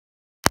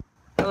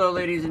Hello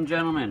ladies and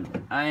gentlemen,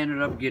 I ended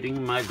up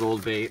getting my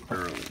gold bay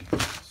early,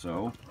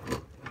 so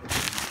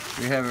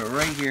we have it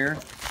right here.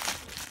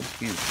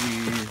 You can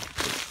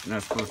see, you're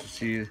not supposed to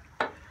see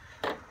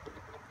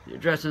the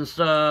address and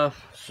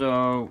stuff,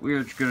 so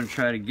we're just going to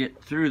try to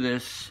get through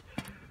this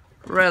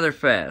rather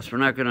fast. We're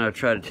not going to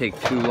try to take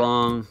too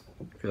long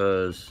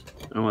because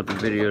I don't want the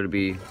video to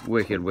be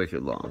wicked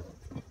long.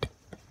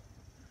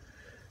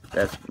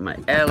 That's my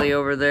Allie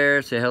over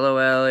there. Say hello,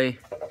 Allie.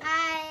 Hi.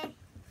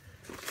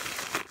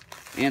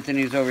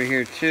 Anthony's over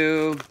here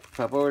too.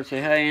 Pop over,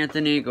 say hi,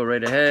 Anthony. Go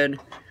right ahead.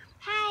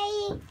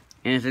 Hi.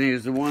 Anthony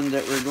is the one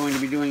that we're going to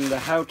be doing the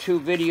how-to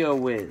video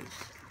with.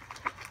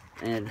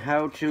 And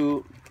how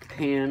to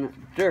pan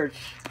dirt.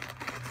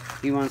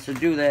 He wants to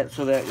do that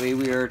so that way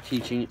we are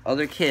teaching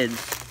other kids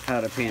how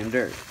to pan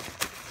dirt.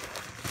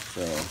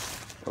 So,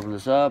 open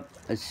this up.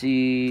 I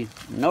see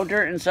no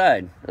dirt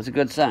inside. That's a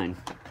good sign.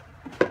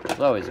 It's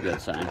always a good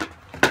sign.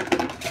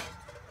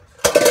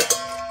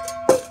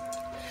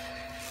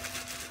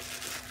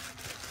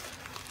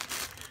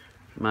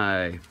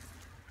 My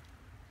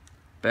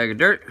bag of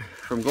dirt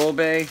from Gold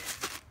Bay.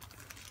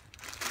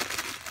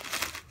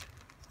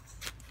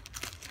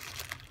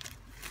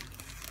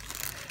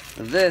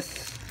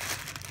 This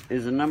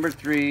is a number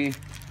 3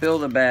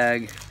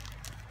 build-a-bag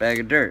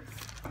bag of dirt.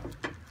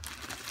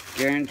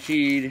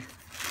 Guaranteed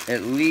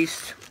at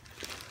least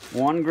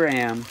 1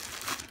 gram.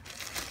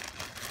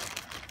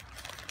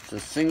 It's a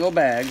single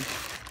bag.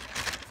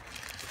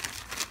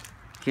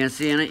 Can't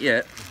see in it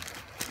yet.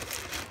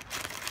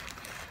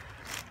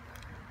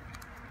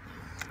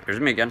 There's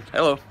me again.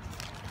 Hello.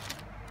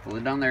 Pull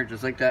it down there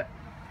just like that.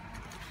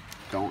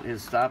 Don't hit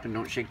stop and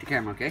don't shake the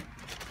camera, okay?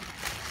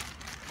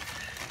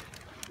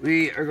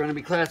 We are going to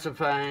be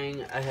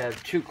classifying. I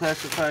have 2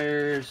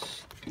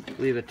 classifiers. I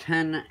believe a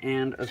 10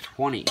 and a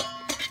 20.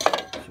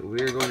 So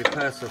we are going to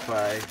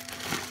classify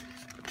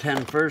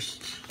 10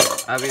 first,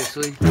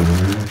 obviously.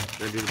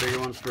 Gotta do the bigger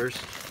ones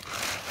first.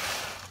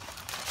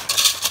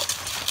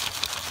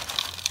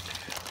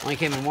 Only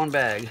came in 1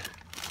 bag.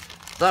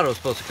 Thought it was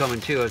supposed to come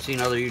in 2. I've seen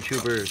other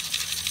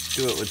YouTubers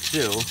do it with 2.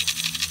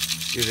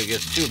 Usually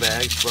gets 2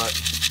 bags, but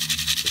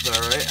it's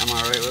alright. I'm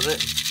alright with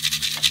it.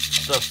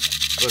 Stuff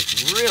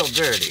looks real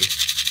dirty.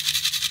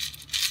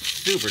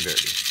 Super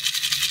dirty.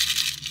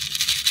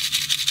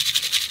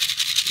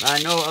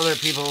 I know other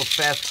people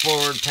fast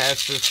forward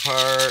past this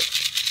part,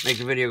 make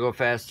the video go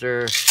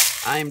faster.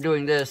 I'm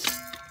doing this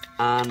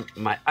on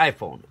my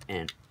iPhone,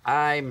 and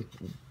I'm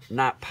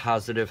not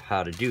positive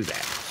how to do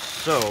that.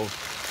 So,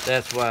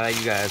 that's why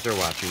you guys are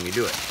watching me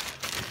do it.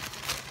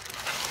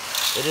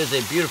 It is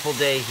a beautiful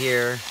day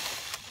here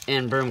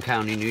in Broome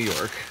County, New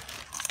York.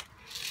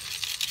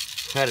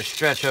 Had a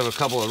stretch of a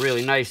couple of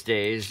really nice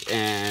days,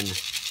 and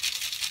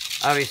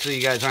obviously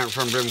you guys aren't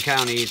from Broome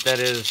County. That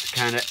is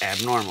kind of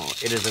abnormal.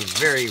 It is a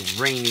very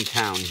rainy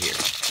town here.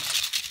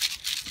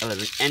 I live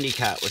in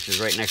Endicott, which is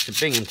right next to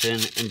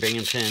Binghamton, and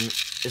Binghamton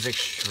is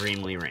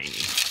extremely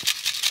rainy.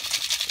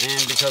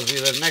 And because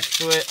we live next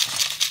to it,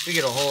 we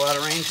get a whole lot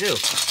of rain too.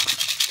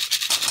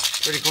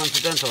 Pretty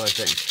coincidental, I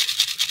think.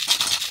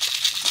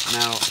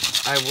 Now,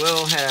 I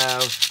will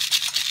have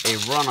a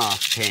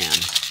runoff pan.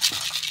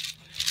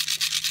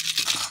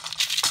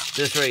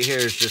 This right here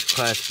is just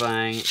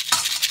classifying.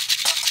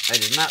 I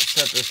did not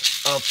set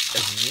this up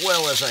as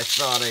well as I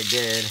thought I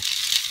did.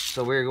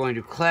 So we're going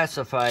to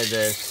classify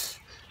this.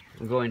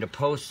 I'm going to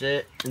post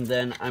it, and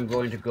then I'm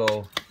going to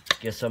go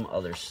get some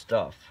other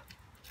stuff.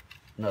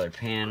 Another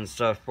pan and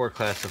stuff for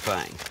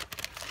classifying.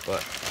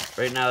 But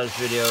right now this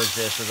video is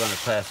just, we're going to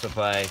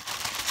classify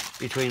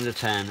between the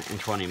 10 and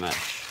 20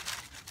 mesh.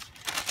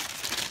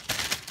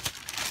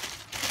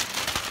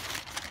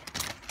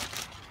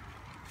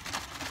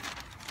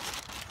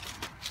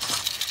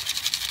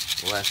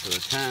 The last of the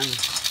 10.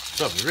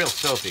 Stuff is real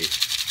stealthy.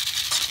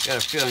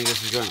 Got a feeling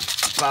this is going to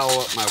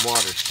foul up my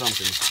water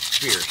something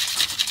fierce.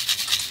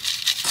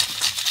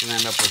 Gonna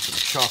end up with some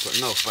chocolate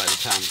milk by the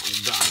time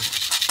I'm done.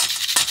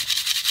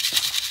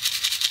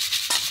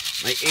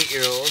 My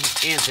 8-year-old,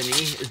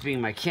 Anthony, is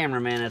being my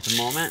cameraman at the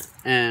moment,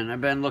 and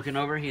I've been looking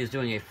over. He is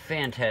doing a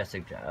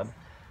fantastic job.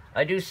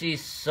 I do see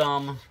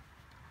some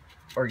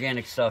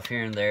organic stuff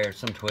here and there,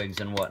 some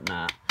twigs and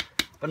whatnot,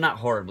 but not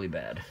horribly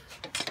bad.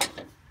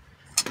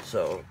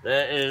 So,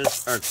 that is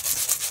our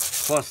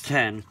plus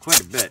 10,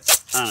 quite a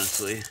bit,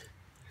 honestly.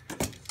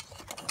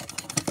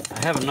 I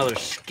have another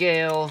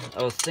scale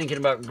I was thinking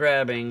about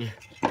grabbing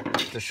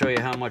to show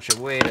you how much it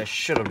weighed. I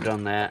should have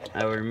done that.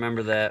 I will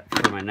remember that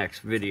for my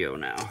next video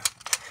now,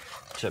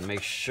 to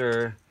make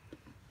sure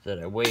that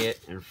I weigh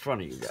it in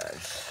front of you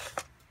guys,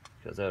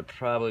 because that would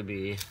probably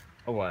be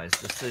a wise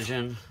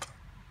decision.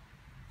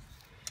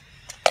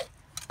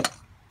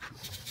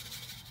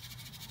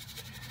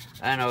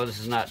 I know this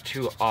is not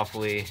too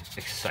awfully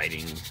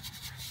exciting,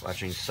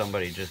 watching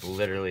somebody just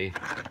literally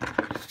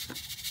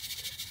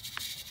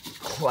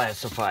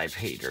classify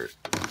pay dirt.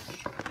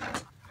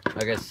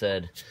 Like I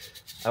said,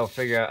 I'll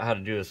figure out how to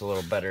do this a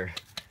little better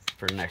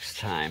for next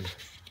time.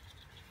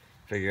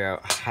 Figure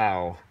out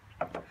how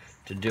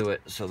to do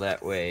it so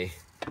that way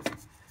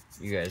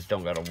you guys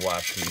don't gotta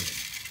watch me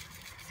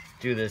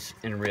do this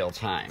in real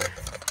time.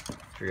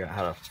 Figure out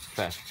how to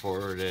fast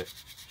forward it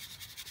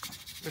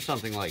or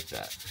something like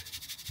that.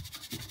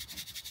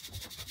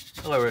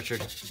 Hello,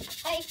 Richard.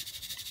 Hi.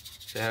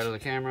 Say hi to the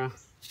camera.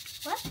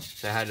 What?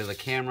 Say hi to the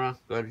camera.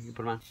 Go ahead, you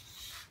put him on.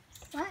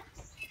 What?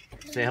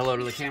 Say hello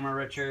to the camera,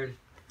 Richard.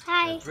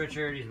 Hi. That's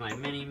Richard. He's my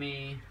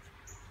mini-me.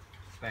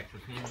 Back to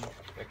the pan.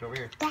 Back over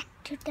here. Back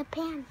to the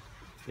pan.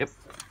 Yep.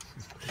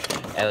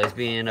 Allie's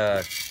being,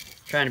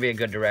 trying to be a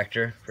good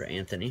director for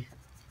Anthony.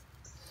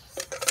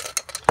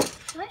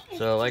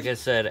 So, like I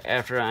said,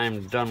 after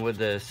I'm done with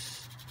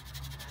this,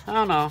 I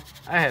don't know.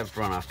 I have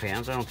runoff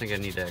pans. I don't think I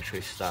need to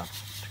actually stop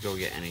to go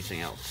get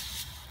anything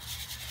else.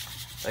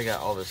 I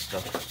got all this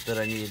stuff that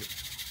I need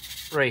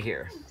right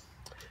here.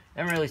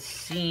 I haven't really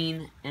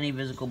seen any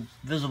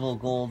visible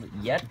gold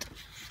yet,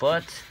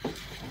 but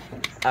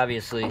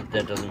obviously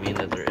that doesn't mean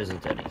that there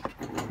isn't any.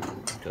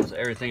 Because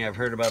everything I've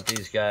heard about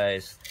these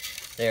guys,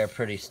 they are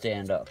pretty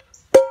stand-up.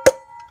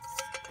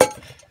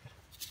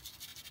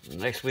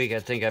 Next week, I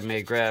think I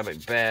may grab a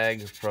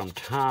bag from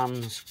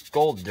Tom's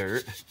Gold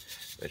Dirt,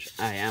 which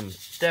I am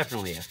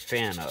definitely a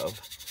fan of.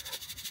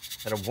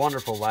 Had a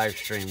wonderful live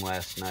stream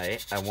last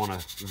night. I won a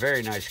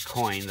very nice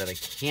coin that I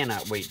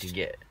cannot wait to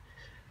get.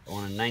 I won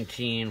a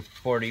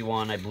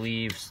 1941, I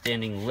believe,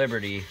 Standing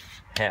Liberty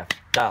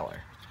 $50.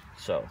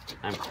 So,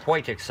 I'm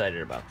quite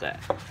excited about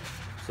that.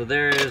 So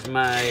there is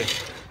my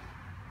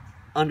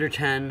under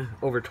 10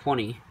 over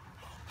 20.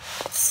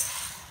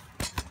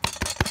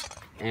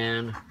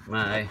 And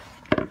my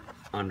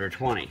under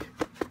 20.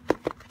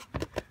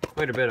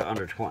 Quite a bit of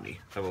under 20,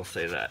 I will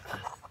say that.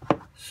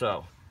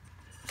 So,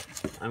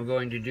 I'm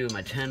going to do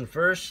my 10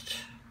 first.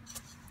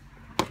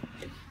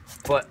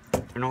 But,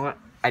 you know what?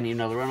 I need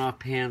another runoff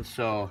pan,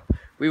 so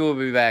we will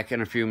be back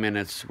in a few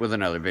minutes with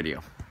another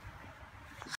video.